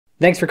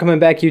Thanks for coming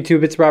back,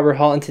 YouTube. It's Robert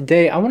Hall, and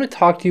today I want to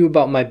talk to you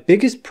about my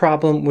biggest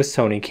problem with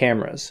Sony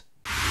cameras.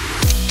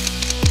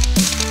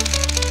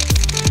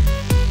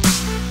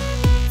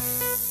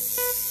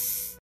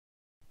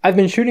 I've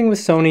been shooting with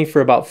Sony for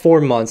about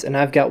 4 months, and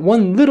I've got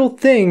one little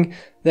thing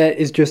that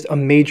is just a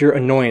major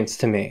annoyance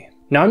to me.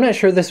 Now, I'm not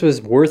sure this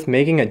was worth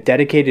making a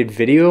dedicated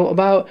video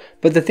about,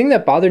 but the thing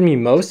that bothered me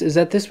most is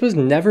that this was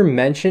never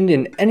mentioned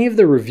in any of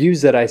the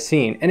reviews that I've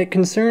seen, and it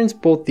concerns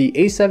both the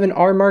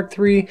A7R Mark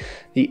III,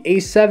 the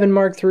A7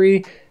 Mark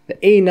III, the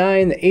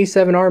A9, the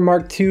A7R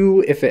Mark II,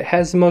 if it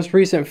has the most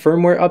recent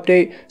firmware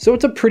update, so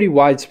it's a pretty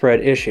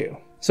widespread issue.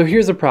 So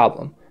here's the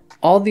problem.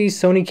 All these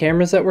Sony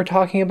cameras that we're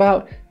talking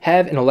about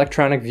have an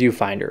electronic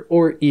viewfinder,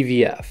 or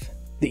EVF.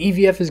 The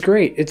EVF is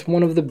great. It's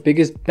one of the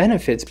biggest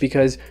benefits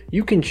because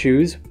you can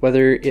choose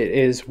whether it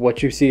is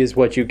what you see is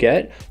what you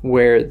get,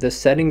 where the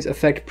settings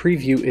effect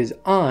preview is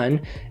on,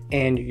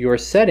 and your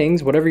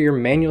settings, whatever your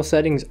manual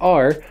settings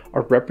are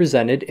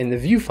represented in the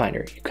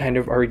viewfinder. You kind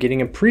of are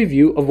getting a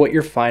preview of what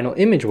your final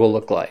image will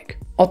look like.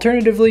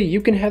 Alternatively,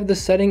 you can have the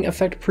setting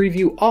effect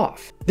preview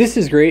off. This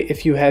is great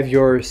if you have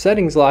your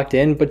settings locked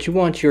in, but you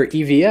want your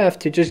EVF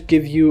to just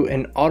give you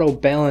an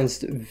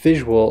auto-balanced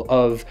visual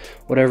of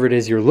whatever it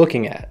is you're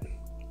looking at.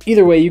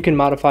 Either way, you can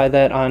modify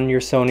that on your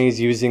Sonys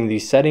using the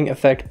setting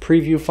effect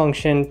preview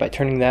function by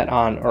turning that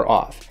on or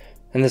off.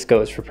 And this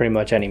goes for pretty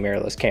much any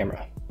mirrorless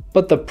camera.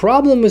 But the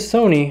problem with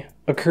Sony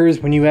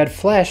occurs when you add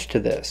flash to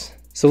this.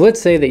 So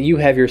let's say that you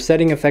have your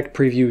setting effect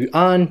preview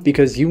on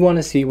because you want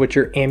to see what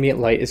your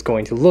ambient light is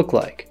going to look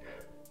like.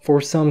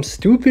 For some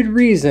stupid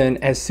reason,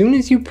 as soon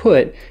as you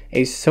put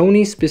a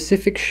Sony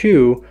specific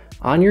shoe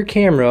on your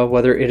camera,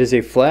 whether it is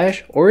a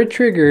flash or a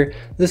trigger,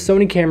 the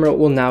Sony camera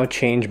will now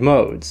change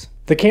modes.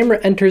 The camera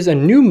enters a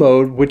new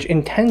mode which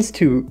intends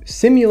to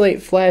simulate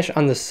flash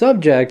on the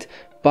subject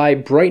by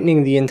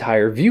brightening the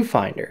entire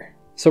viewfinder.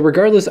 So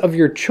regardless of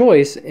your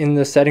choice in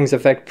the settings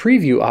effect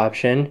preview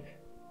option,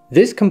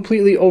 this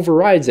completely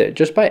overrides it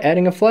just by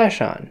adding a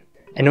flash on.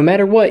 And no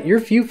matter what,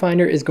 your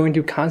viewfinder is going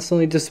to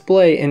constantly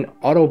display an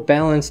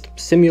auto-balanced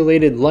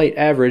simulated light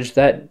average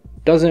that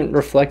doesn't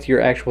reflect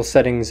your actual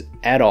settings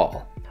at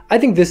all. I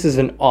think this is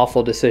an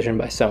awful decision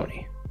by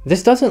Sony.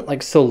 This doesn't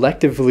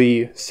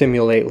selectively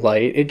simulate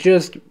light, it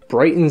just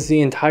brightens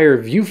the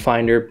entire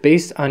viewfinder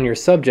based on your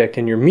subject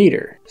and your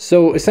meter.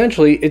 So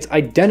essentially it's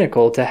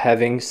identical to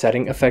having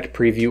setting effect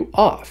preview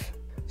off.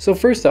 So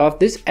first off,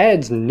 this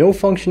adds no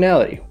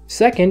functionality.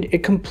 Second,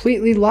 it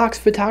completely locks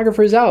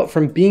photographers out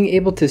from being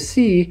able to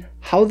see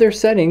how their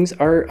settings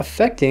are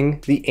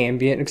affecting the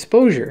ambient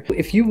exposure.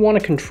 If you want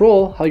to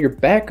control how your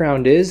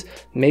background is,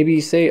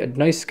 maybe say a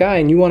nice sky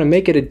and you want to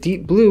make it a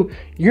deep blue,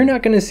 you're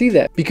not going to see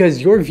that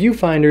because your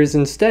viewfinder is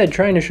instead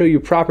trying to show you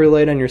proper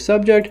light on your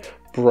subject,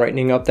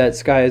 brightening up that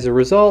sky as a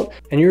result,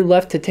 and you're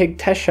left to take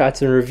test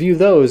shots and review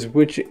those,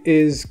 which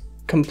is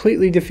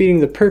completely defeating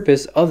the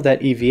purpose of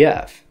that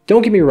EVF.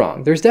 Don't get me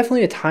wrong, there's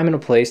definitely a time and a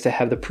place to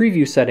have the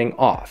preview setting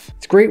off.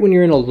 It's great when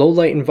you're in a low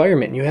light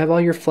environment and you have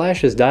all your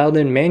flashes dialed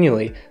in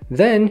manually.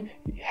 Then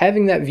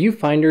having that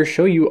viewfinder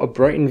show you a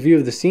brightened view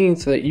of the scene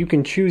so that you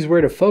can choose where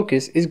to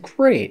focus is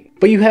great.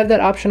 But you have that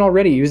option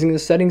already using the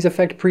settings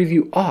effect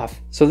preview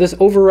off. So this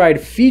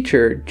override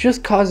feature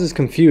just causes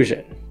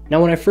confusion.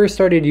 Now, when I first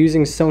started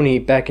using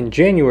Sony back in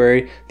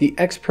January, the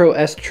X Pro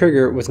S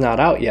trigger was not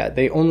out yet.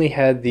 They only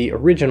had the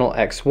original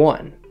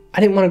X1. I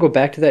didn't want to go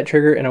back to that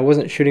trigger and I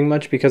wasn't shooting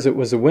much because it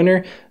was a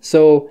winter,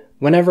 so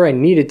whenever I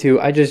needed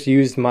to, I just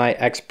used my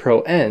X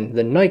Pro N,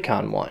 the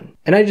Nikon one.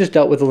 And I just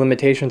dealt with the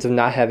limitations of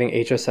not having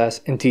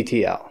HSS and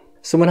TTL.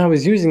 So when I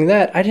was using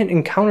that, I didn't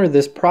encounter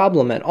this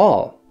problem at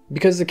all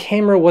because the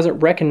camera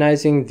wasn't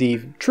recognizing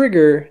the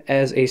trigger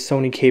as a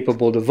Sony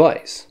capable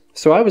device.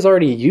 So I was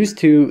already used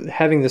to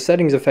having the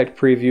settings effect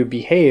preview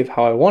behave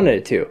how I wanted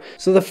it to.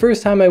 So the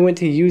first time I went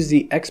to use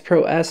the X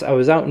Pro S, I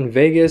was out in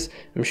Vegas,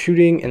 I'm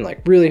shooting in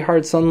really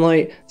hard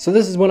sunlight, so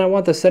this is when I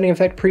want the setting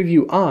effect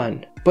preview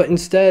on. But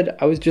instead,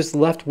 I was just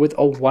left with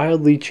a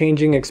wildly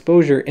changing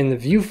exposure in the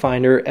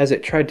viewfinder as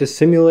it tried to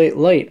simulate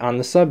light on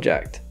the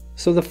subject.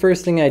 So the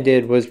first thing I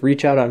did was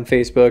reach out on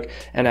Facebook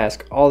and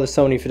ask all the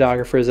Sony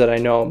photographers that I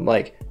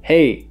know,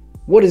 hey,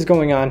 what is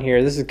going on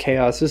here? This is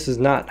chaos, this is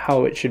not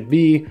how it should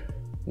be.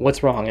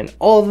 What's wrong? And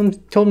all of them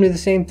told me the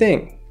same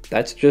thing.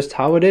 That's just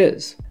how it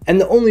is. And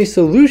the only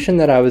solution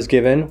that I was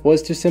given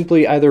was to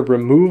simply either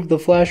remove the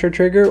flash or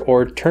trigger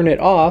or turn it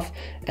off,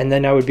 and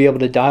then I would be able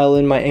to dial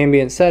in my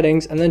ambient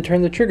settings and then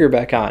turn the trigger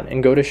back on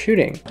and go to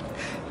shooting.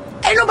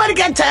 Ain't nobody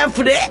got time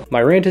for that.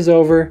 My rant is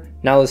over.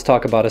 Now let's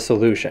talk about a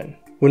solution.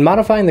 When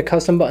modifying the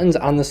custom buttons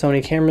on the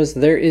Sony cameras,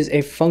 there is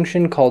a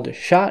function called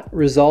Shot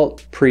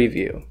Result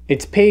Preview.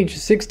 It's page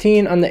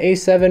 16 on the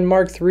A7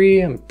 Mark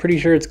III. I'm pretty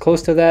sure it's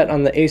close to that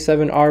on the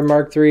A7R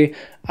Mark III.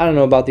 I don't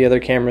know about the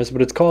other cameras,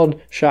 but it's called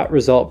Shot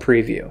Result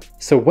Preview.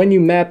 So when you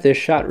map this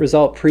Shot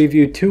Result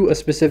Preview to a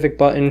specific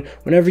button,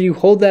 whenever you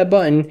hold that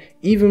button,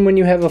 even when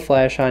you have a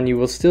flash on, you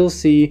will still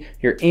see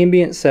your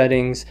ambient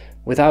settings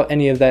without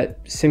any of that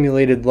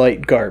simulated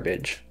light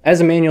garbage.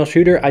 As a manual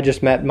shooter, I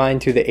just mapped mine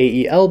to the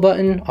AEL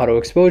button, auto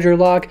exposure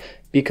lock,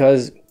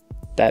 because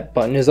That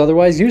button is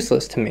otherwise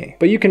useless to me,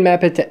 but you can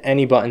map it to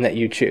any button that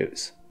you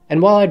choose.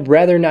 And while I'd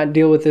rather not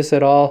deal with this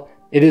at all,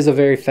 it is a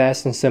very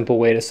fast and simple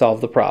way to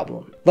solve the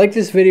problem. Like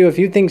this video if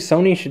you think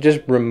Sony should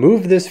just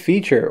remove this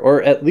feature,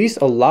 or at least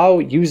allow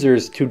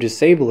users to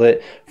disable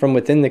it from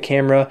within the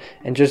camera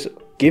and just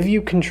give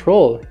you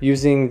control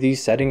using the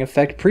setting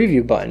effect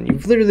preview button.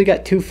 You've literally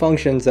got two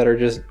functions that are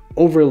just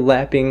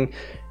overlapping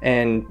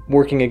and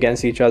working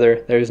against each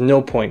other. There's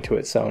no point to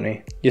it,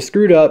 Sony. You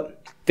screwed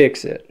up,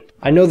 fix it.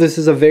 I know this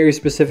is a very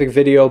specific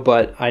video,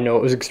 but I know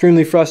it was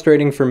extremely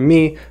frustrating for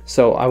me,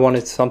 so I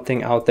wanted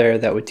something out there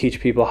that would teach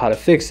people how to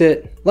fix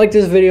it. Like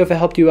this video if it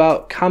helped you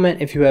out,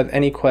 comment if you have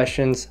any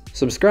questions,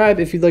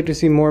 subscribe if you'd like to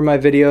see more of my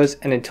videos,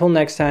 and until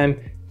next time,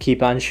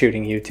 keep on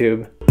shooting,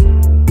 YouTube.